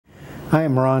I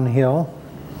am Ron Hill.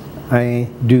 I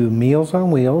do Meals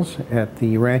on Wheels at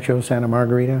the Rancho Santa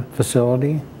Margarita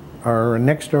facility. Our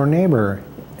next door neighbor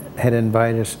had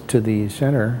invited us to the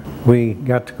center. We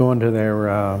got to go into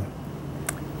their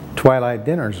twilight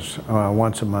dinners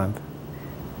once a month.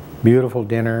 Beautiful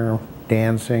dinner,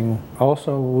 dancing.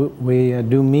 Also, we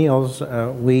do meals.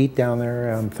 We eat down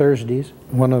there on Thursdays.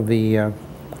 One of the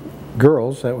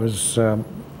girls that was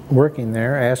working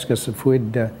there asked us if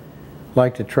we'd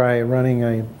like to try running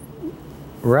a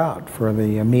route for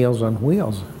the Meals on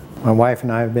Wheels. My wife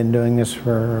and I have been doing this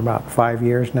for about 5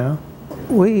 years now.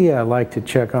 We like to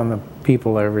check on the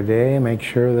people every day, make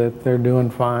sure that they're doing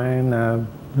fine,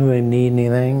 do they need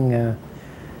anything,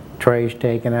 trash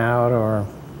taken out or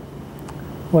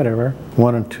whatever.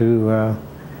 Wanted to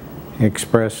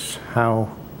express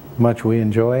how much we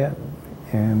enjoy it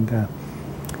and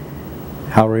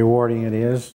how rewarding it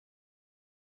is.